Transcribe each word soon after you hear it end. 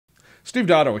Steve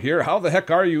Dotto here. How the heck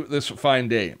are you this fine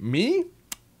day? Me?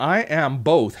 I am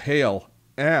both hale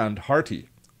and hearty.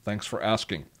 Thanks for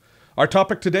asking. Our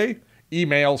topic today,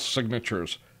 email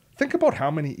signatures. Think about how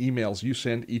many emails you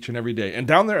send each and every day. And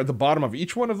down there at the bottom of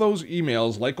each one of those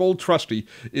emails, like old Trusty,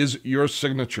 is your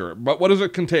signature. But what does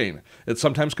it contain? It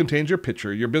sometimes contains your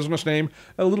picture, your business name,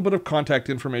 a little bit of contact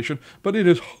information, but it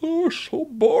is so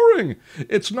boring.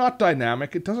 It's not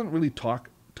dynamic. It doesn't really talk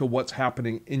to what's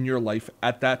happening in your life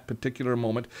at that particular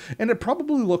moment, and it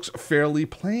probably looks fairly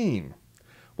plain.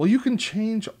 Well, you can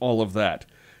change all of that.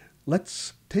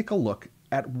 Let's take a look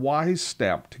at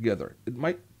WiseStamp together. It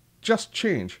might just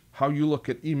change how you look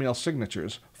at email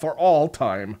signatures for all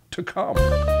time to come.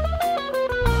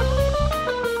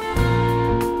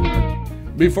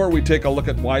 Before we take a look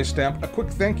at WiseStamp, a quick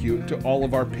thank you to all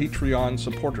of our Patreon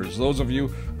supporters, those of you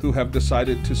who have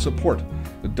decided to support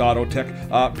Dotto Tech.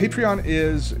 Patreon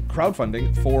is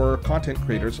crowdfunding for content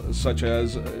creators such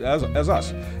as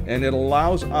us, and it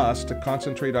allows us to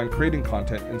concentrate on creating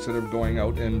content instead of going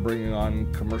out and bringing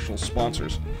on commercial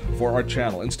sponsors for our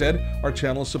channel. Instead, our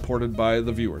channel is supported by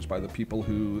the viewers, by the people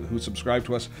who subscribe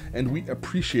to us, and we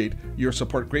appreciate your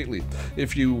support greatly.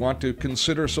 If you want to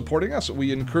consider supporting us,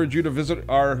 we encourage you to visit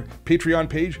our Patreon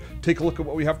page, take a look at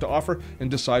what we have to offer, and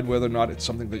decide whether or not it's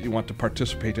something that you want to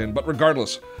participate in. But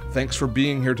regardless, thanks for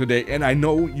being here today, and I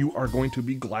know you are going to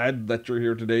be glad that you're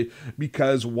here today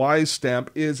because WiseStamp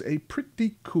is a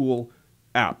pretty cool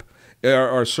app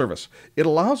or service. It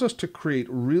allows us to create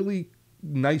really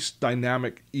nice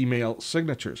dynamic email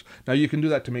signatures. Now you can do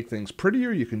that to make things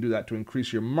prettier, you can do that to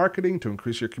increase your marketing, to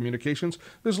increase your communications.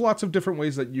 There's lots of different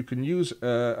ways that you can use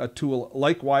a tool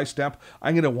like WiseStamp.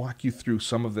 I'm going to walk you through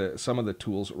some of the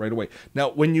tools right away. Now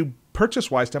when you purchase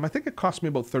WiseStamp, I think it cost me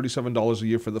about $37 a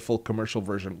year for the full commercial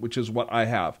version, which is what I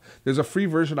have. There's a free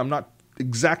version. I'm not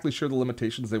exactly sure the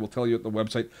limitations. They will tell you at the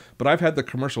website, but I've had the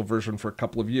commercial version for a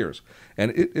couple of years,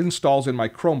 and it installs in my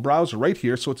Chrome browser right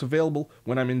here, so it's available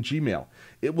when I'm in Gmail.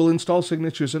 It will install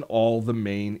signatures in all the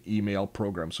main email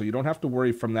programs, so you don't have to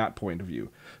worry from that point of view.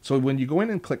 So when you go in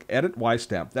and click Edit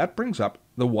WiseStamp, that brings up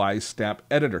the WiseStamp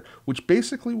editor, which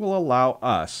basically will allow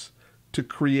us to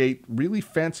create really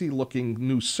fancy looking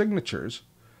new signatures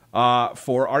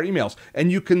for our emails.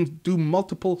 And you can do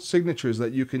multiple signatures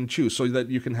that you can choose so that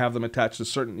you can have them attached to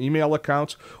certain email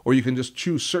accounts, or you can just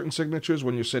choose certain signatures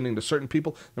when you're sending to certain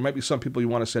people. There might be some people you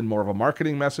want to send more of a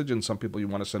marketing message and some people you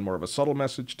want to send more of a subtle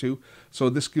message to. So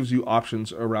this gives you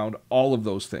options around all of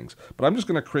those things. But I'm just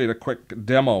going to create a quick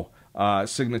demo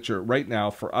signature right now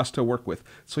for us to work with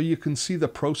so you can see the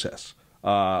process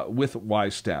with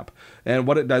WiseStamp. And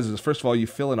what it does is, first of all, you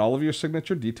fill in all of your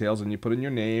signature details and you put in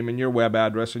your name and your web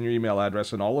address and your email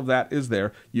address, and all of that is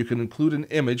there. You can include an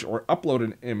image or upload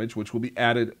an image which will be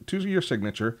added to your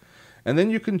signature, and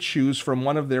then you can choose from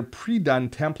one of their pre-done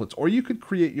templates, or you could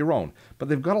create your own. But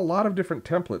they've got a lot of different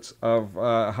templates of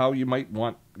how you might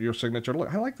want your signature to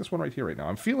look. I like this one right here right now.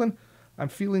 I'm feeling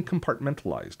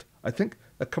compartmentalized. I think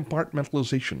a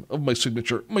compartmentalization of my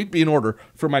signature might be in order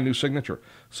for my new signature.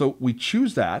 So we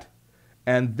choose that,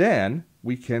 and then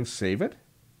we can save it.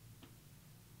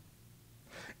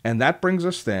 And that brings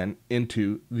us then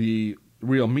into the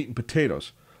real meat and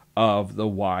potatoes of the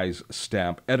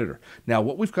WiseStamp editor. Now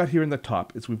what we've got here in the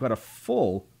top is we've got a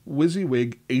full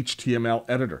WYSIWYG HTML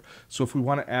editor. So if we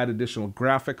want to add additional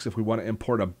graphics, if we want to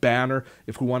import a banner,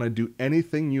 if we want to do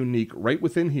anything unique right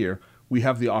within here, we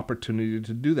have the opportunity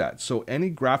to do that. So any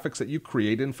graphics that you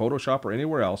create in Photoshop or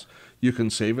anywhere else, you can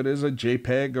save it as a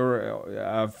JPEG or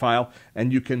a file,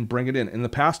 and you can bring it in. In the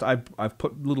past, I've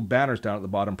put little banners down at the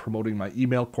bottom promoting my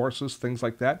email courses, things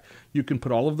like that. You can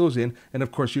put all of those in, and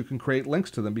of course you can create links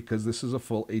to them because this is a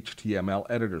full HTML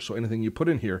editor. So anything you put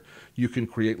in here, you can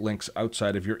create links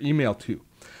outside of your email too.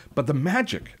 But the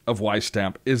magic of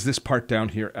WiseStamp is this part down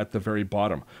here at the very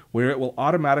bottom, where it will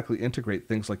automatically integrate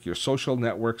things like your social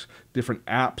networks, different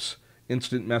apps,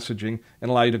 instant messaging,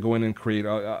 and allow you to go in and create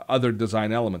other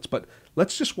design elements. But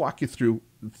let's just walk you through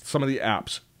some of the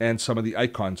apps and some of the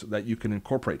icons that you can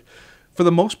incorporate. For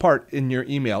the most part in your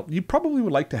email, you probably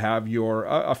would like to have your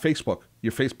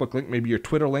your Facebook link, maybe your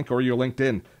Twitter link, or your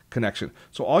LinkedIn connection.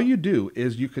 So all you do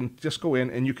is you can just go in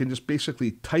and you can just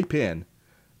basically type in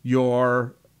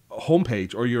your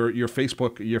homepage or your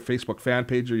Facebook fan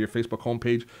page or your Facebook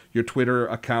homepage, your Twitter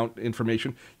account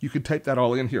information. You can type that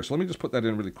all in here. So let me just put that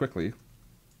in really quickly.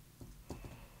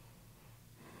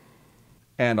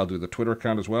 And I'll do the Twitter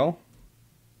account as well.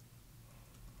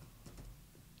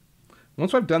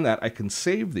 Once I've done that, I can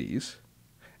save these.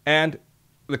 And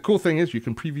the cool thing is you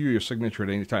can preview your signature at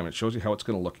any time. It shows you how it's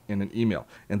going to look in an email.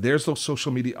 And there's those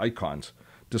social media icons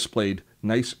displayed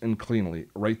nice and cleanly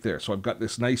right there. So I've got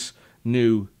this nice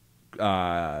new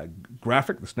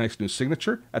graphic, this nice new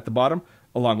signature at the bottom,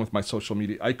 along with my social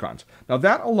media icons. Now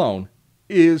that alone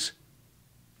is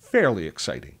fairly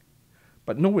exciting,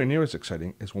 but nowhere near as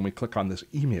exciting as when we click on this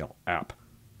email app.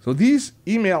 So these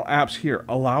email apps here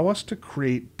allow us to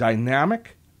create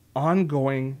dynamic,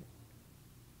 ongoing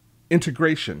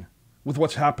integration with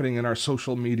what's happening in our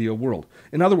social media world.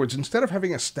 In other words, instead of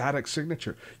having a static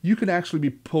signature, you can actually be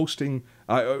posting,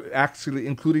 actually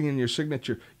including in your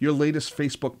signature, your latest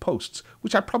Facebook posts,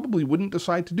 which I probably wouldn't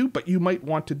decide to do, but you might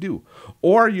want to do.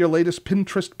 Or your latest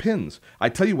Pinterest pins. I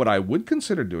tell you what I would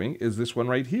consider doing is this one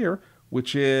right here,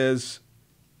 which is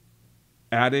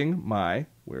adding my,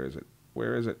 where is it?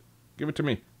 Where is it? Give it to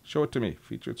me. Show it to me.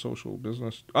 Featured social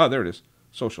business. Oh, there it is.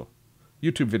 Social.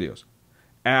 YouTube videos.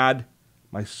 Add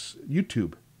my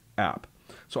YouTube app.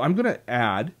 So I'm going to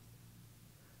add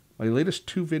my latest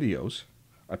 2 videos.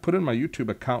 I put in my YouTube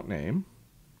account name.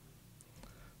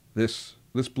 This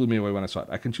blew me away when I saw it.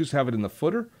 I can choose to have it in the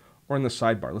footer or in the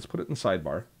sidebar. Let's put it in the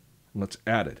sidebar and let's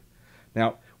add it.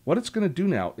 Now, what it's going to do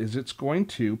now is it's going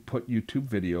to put YouTube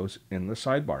videos in the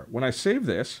sidebar. When I save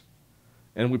this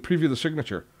and we preview the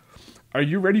signature, are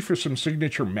you ready for some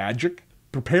signature magic?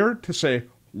 Prepare to say,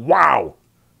 wow!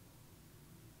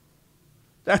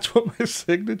 That's what my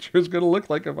signature is going to look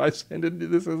like if I send it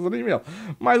this as an email.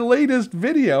 My latest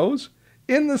videos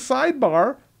in the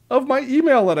sidebar of my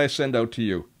email that I send out to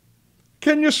you.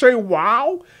 Can you say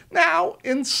wow? Now,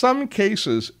 in some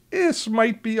cases, this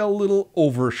might be a little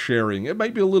oversharing. It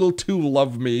might be a little too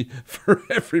love me for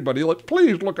everybody. Like,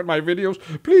 please look at my videos.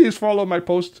 Please follow my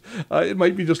posts. It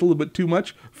might be just a little bit too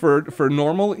much for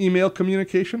normal email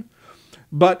communication.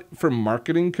 But for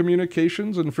marketing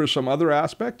communications and for some other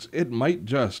aspects, it might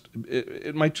just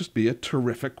be a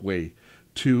terrific way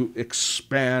to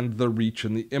expand the reach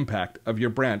and the impact of your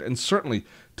brand, and certainly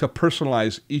to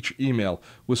personalize each email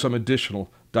with some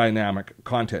additional dynamic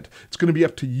content. It's going to be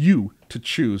up to you to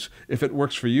choose if it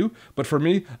works for you. But for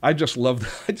me, I just love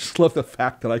the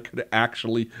fact that I could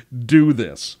actually do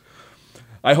this.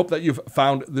 I hope that you've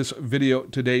found this video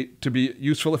today to be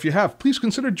useful. If you have, please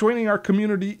consider joining our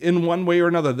community in one way or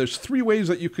another. There's 3 ways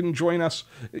that you can join us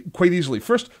quite easily.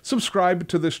 First, subscribe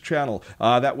to this channel.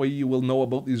 That way you will know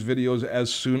about these videos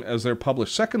as soon as they're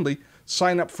published. Secondly,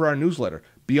 sign up for our newsletter.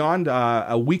 Beyond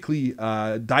a weekly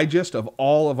digest of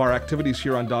all of our activities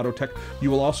here on Dotto Tech,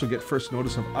 you will also get first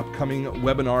notice of upcoming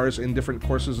webinars and different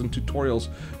courses and tutorials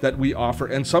that we offer.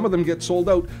 And some of them get sold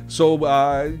out, so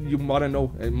you want to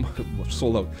know,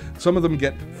 sold out. Some of them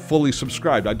get fully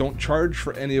subscribed. I don't charge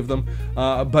for any of them,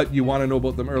 but you want to know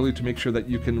about them early to make sure that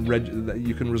you can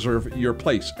reserve your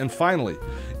place. And finally,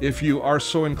 if you are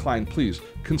so inclined, please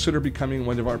consider becoming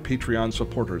one of our Patreon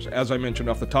supporters. As I mentioned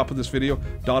off the top of this video,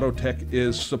 Dotto Tech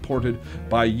is supported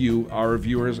by you, our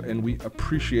viewers, and we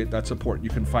appreciate that support. You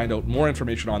can find out more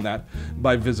information on that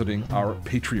by visiting our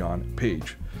Patreon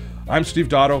page. I'm Steve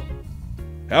Dotto.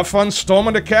 Have fun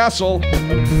storming the castle.